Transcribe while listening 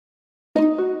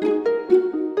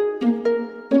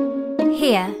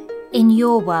Here, in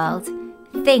your world,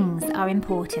 things are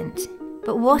important.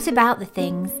 But what about the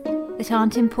things that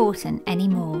aren't important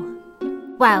anymore?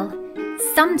 Well,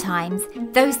 sometimes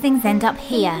those things end up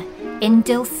here, in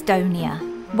Dilstonia,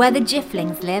 where the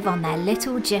Jifflings live on their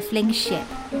little Jiffling ship.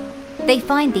 They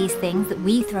find these things that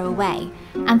we throw away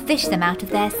and fish them out of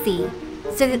their sea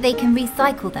so that they can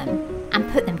recycle them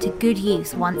and put them to good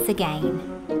use once again.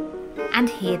 And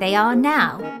here they are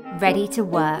now, ready to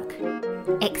work.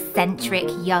 Eccentric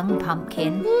young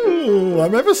pumpkin. Ooh,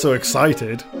 I'm ever so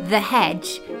excited. The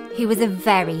hedge, who was a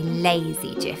very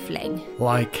lazy Jiffling.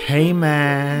 Like, hey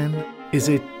man, is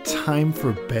it time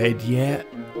for bed yet?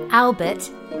 Albert,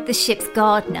 the ship's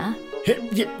gardener.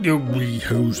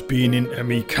 Who's been into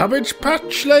me cabbage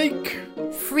patch, like?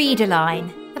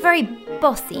 Friedeline, a very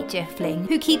bossy Jiffling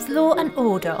who keeps law and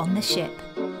order on the ship.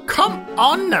 Come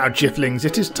on now, Jifflings,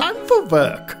 it is time for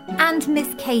work. And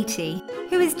Miss Katie,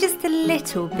 who is just a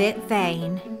little bit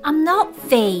vain. I'm not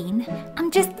vain,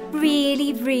 I'm just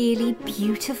really, really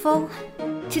beautiful.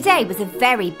 Today was a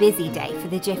very busy day for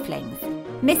the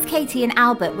Jifflings. Miss Katie and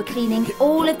Albert were cleaning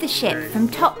all of the ship from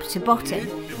top to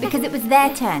bottom because it was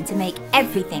their turn to make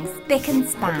everything spick and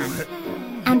span.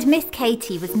 And Miss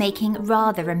Katie was making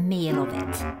rather a meal of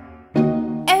it.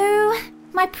 Oh,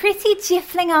 my pretty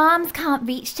Jiffling arms can't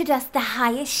reach to dust the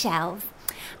highest shelves.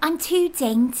 I'm too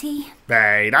dainty.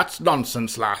 Hey, that's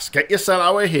nonsense, lass. Get yourself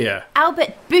out of here.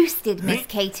 Albert boosted Miss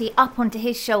Katie up onto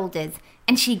his shoulders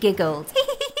and she giggled.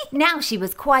 Now she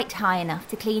was quite high enough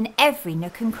to clean every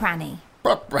nook and cranny.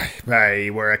 But, hey,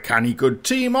 we're a canny good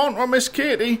team, aren't we, Miss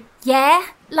Katie? Yeah,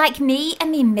 like me and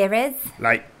me mirrors.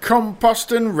 Like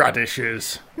compost and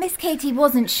radishes. Miss Katie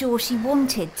wasn't sure she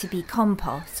wanted to be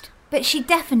compost, but she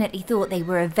definitely thought they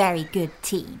were a very good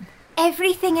team.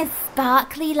 Everything is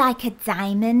sparkly like a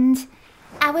diamond.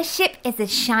 Our ship is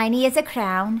as shiny as a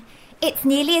crown. It's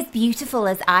nearly as beautiful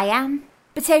as I am,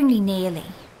 but only nearly.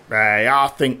 Hey, I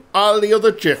think all the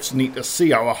other Jiffs need to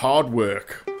see our hard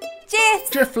work.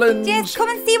 Jifflins! Jiff, come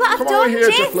and see what I've done, Come over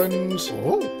here, Jiff. Jifflins.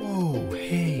 Oh,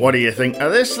 hey. What do you think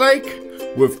of this, like?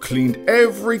 We've cleaned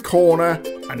every corner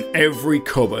and every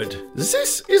cupboard.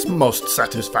 This is most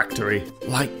satisfactory.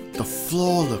 Like, the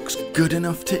floor looks good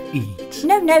enough to eat.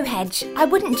 No, Hedge, I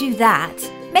wouldn't do that.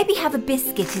 Maybe have a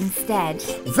biscuit instead.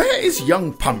 There is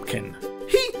young Pumpkin.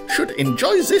 He should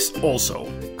enjoy this also.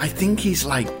 I think he's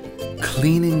like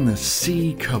cleaning the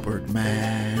sea cupboard,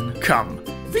 man. Come,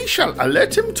 we shall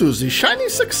alert him to the shiny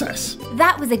success.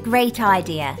 That was a great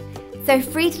idea. So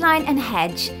Friedeline and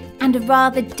Hedge and a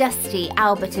rather dusty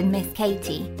Albert and Miss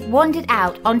Katie wandered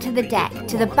out onto the deck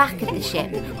to the back of the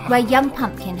ship where young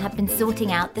Pumpkin had been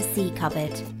sorting out the sea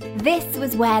cupboard. This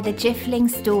was where the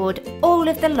Jifflings stored all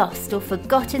of the lost or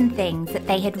forgotten things that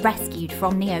they had rescued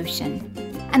from the ocean.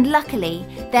 And luckily,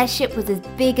 their ship was as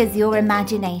big as your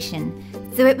imagination,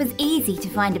 so it was easy to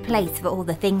find a place for all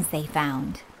the things they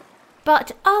found.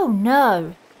 But oh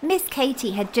no, Miss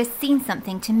Katie had just seen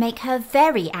something to make her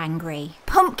very angry.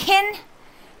 Pumpkin!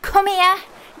 Come here,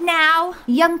 now!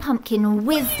 Young Pumpkin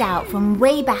whizzed out from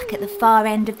way back at the far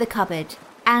end of the cupboard.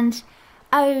 And,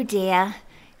 oh dear,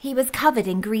 he was covered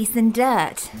in grease and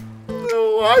dirt.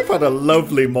 Oh, I've had a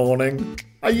lovely morning.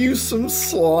 I used some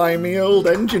slimy old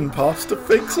engine parts to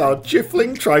fix our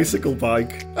Jiffling tricycle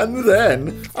bike. And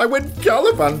then I went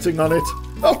gallivanting on it,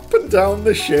 up and down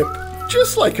the ship,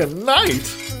 just like a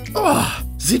knight. Ah,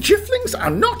 the Jifflings are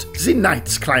not the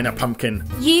knights, Kleiner Pumpkin.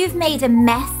 You've made a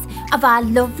mess of our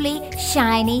lovely,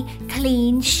 shiny,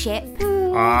 clean ship.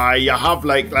 Ah, you have,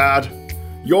 like, lad.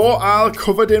 You're all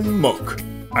covered in muck,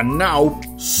 and now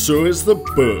so is the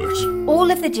boat.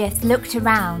 All of the Jiffs looked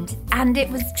around, and it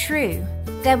was true.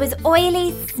 There was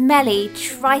oily, smelly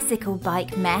tricycle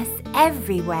bike mess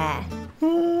everywhere.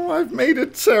 Oh, I've made a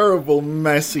terrible,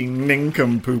 messy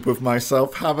nincompoop of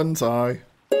myself, haven't I?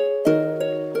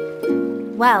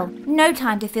 Well, no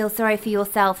time to feel sorry for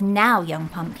yourself now, young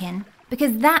Pumpkin,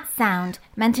 because that sound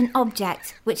meant an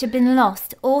object which had been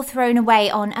lost or thrown away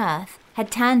on Earth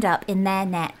had turned up in their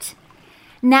net.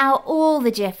 Now all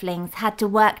the Jifflings had to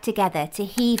work together to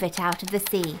heave it out of the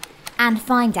sea and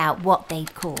find out what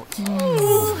they'd caught.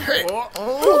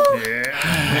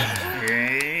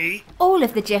 All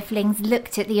of the Jifflings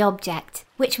looked at the object,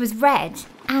 which was red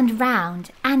and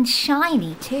round and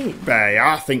shiny too. Hey,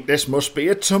 I think this must be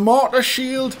a tomato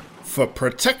shield for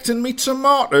protecting me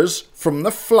tomatoes from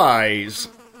the flies.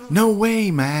 No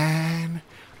way, man.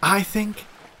 I think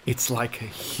it's like a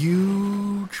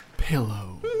huge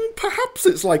pillow. Perhaps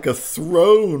it's like a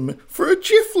throne for a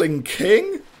Jiffling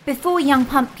king. Before young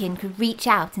Pumpkin could reach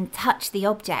out and touch the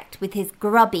object with his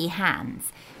grubby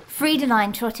hands,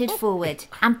 Friedeline trotted forward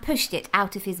and pushed it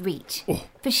out of his reach,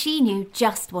 for she knew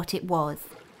just what it was.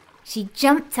 She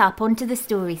jumped up onto the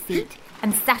story seat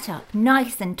and sat up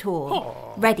nice and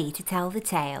tall, ready to tell the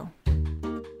tale.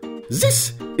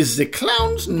 This is the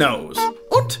clown's nose,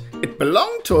 and it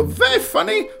belonged to a very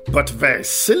funny but very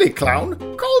silly clown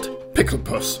called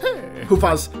Picklepuss, who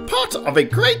was part of a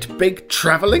great big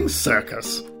travelling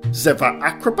circus. There were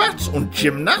acrobats and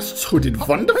gymnasts who did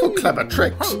wonderful clever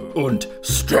tricks, and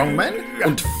strongmen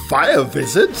and fire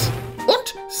wizards,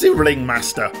 and the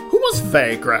ringmaster, who was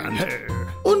very grand.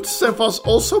 And there was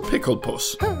also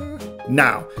Picklepuss.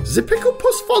 Now, the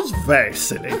Picklepuss was very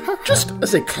silly, just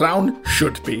as a clown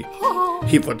should be.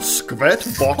 He would squirt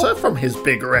water from his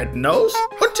big red nose,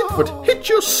 and it would hit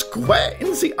you square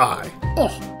in the eye.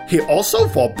 He also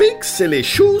wore big silly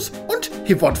shoes, and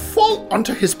he would fall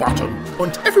onto his bottom,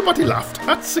 and everybody laughed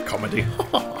at the comedy.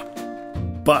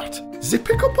 But the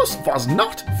Picklepuss was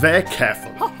not very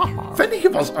careful. When he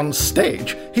was on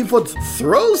stage, he would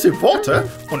throw the water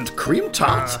and cream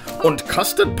tarts and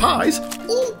custard pies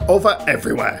all over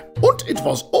everywhere. And it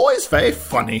was always very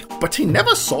funny, but he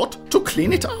never thought to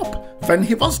clean it up when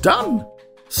he was done.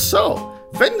 So,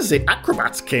 when the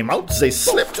acrobats came out, they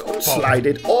slipped and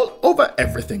slided all over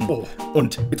everything.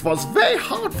 And it was very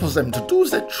hard for them to do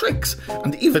their tricks,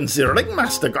 and even the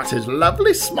ringmaster got his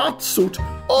lovely smart suit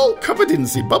all covered in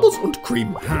the bubbles and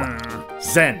cream.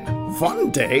 Then,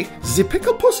 one day, the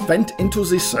Picklepuss went into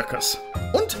the circus,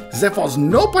 and there was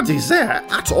nobody there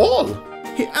at all.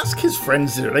 He asked his friend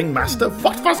the ringmaster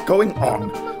what was going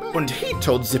on, and he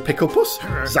told the Picklepuss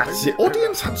that the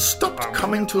audience had stopped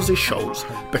coming to the shows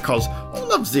because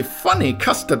all of the funny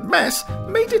custard mess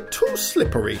made it too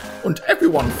slippery, and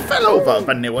everyone fell over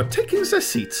when they were taking their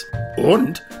seats.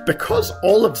 And because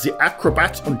all of the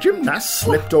acrobats and gymnasts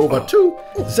slipped over too,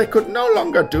 they could no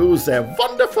longer do their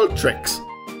wonderful tricks.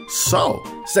 So,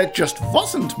 there just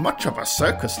wasn't much of a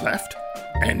circus left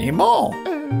anymore.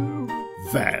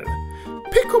 Well,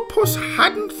 Picklepuss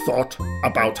hadn't thought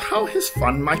about how his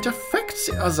fun might affect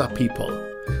the other people.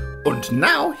 And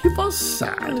now he was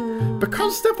sad,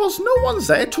 because there was no one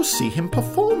there to see him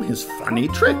perform his funny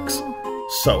tricks.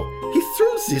 So he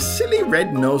threw the silly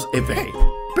red nose away,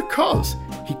 because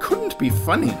he couldn't be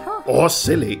funny or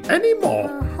silly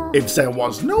anymore if there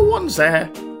was no one there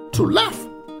to laugh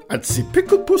at the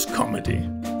Picklepuss comedy.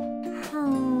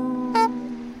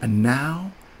 And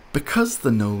now, because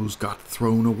the nose got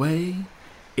thrown away,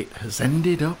 it has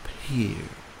ended up here.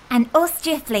 And us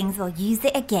Jifflings will use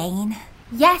it again.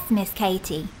 Yes, Miss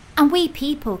Katie. And we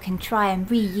people can try and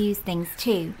reuse things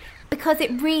too, because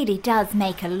it really does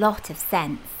make a lot of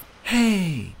sense.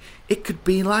 Hey, it could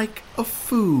be like a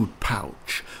food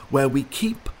pouch where we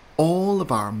keep all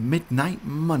of our midnight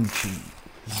munchies.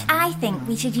 I think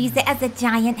we should use it as a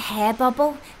giant hair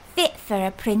bubble, fit for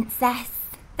a princess.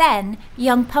 Then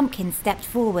young Pumpkin stepped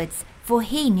forwards, for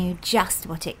he knew just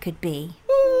what it could be.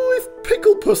 If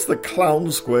Picklepuss the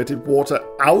clown squirted water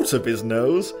out of his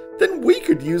nose, then we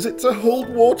could use it to hold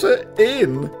water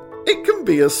in. It can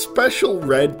be a special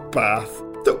red bath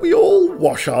that we all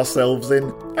wash ourselves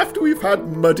in after we've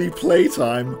had muddy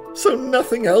playtime, so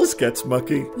nothing else gets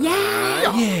mucky.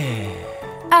 Yeah!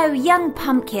 Oh, young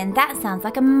Pumpkin, that sounds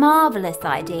like a marvellous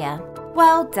idea.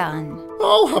 Well done.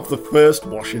 I'll have the first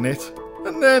wash in it,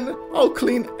 and then I'll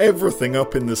clean everything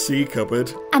up in the sea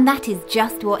cupboard. And that is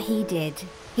just what he did.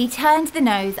 He turned the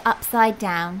nose upside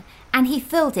down and he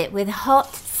filled it with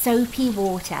hot, soapy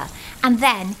water, and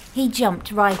then he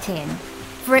jumped right in,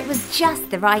 for it was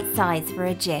just the right size for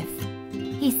a jiff.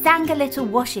 He sang a little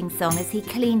washing song as he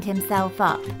cleaned himself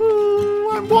up.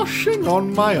 I'm washing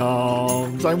on my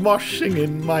arms, I'm washing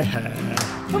in my hair,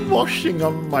 I'm washing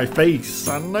on my face,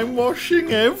 and I'm washing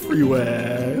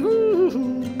everywhere.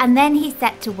 And then he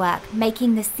set to work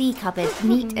making the sea cupboard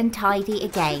neat and tidy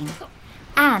again.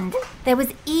 And there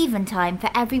was even time for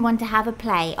everyone to have a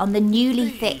play on the newly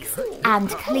fixed and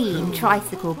clean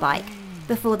tricycle bike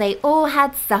before they all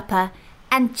had supper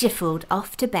and jiffled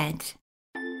off to bed.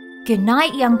 Good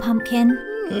night, young Pumpkin.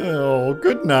 Oh,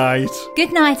 good night.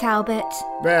 Good night, Albert.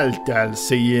 Well, I'll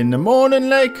see you in the morning,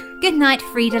 like. Good night,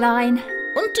 Friedeline.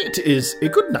 And it is a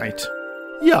good night.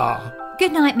 Yeah.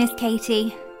 Good night, Miss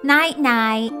Katie.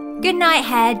 Night-night. Good night,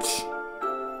 Hedge.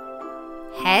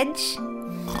 Hedge?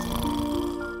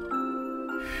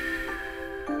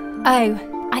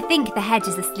 Oh, I think the hedge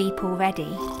is asleep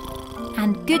already.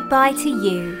 And goodbye to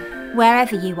you,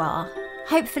 wherever you are.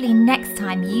 Hopefully next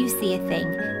time you see a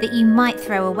thing that you might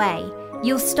throw away,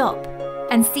 you'll stop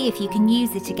and see if you can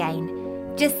use it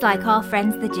again, just like our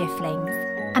friends the Jifflings.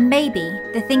 And maybe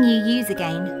the thing you use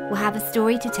again will have a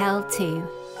story to tell too.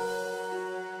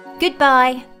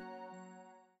 Goodbye.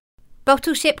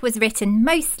 Bottle Ship was written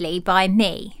mostly by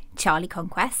me, Charlie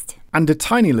Conquest. And a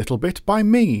tiny little bit by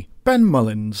me, Ben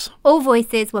Mullins. All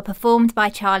voices were performed by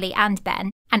Charlie and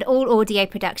Ben, and all audio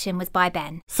production was by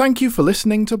Ben. Thank you for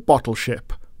listening to Bottle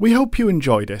Ship. We hope you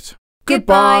enjoyed it.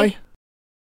 Goodbye.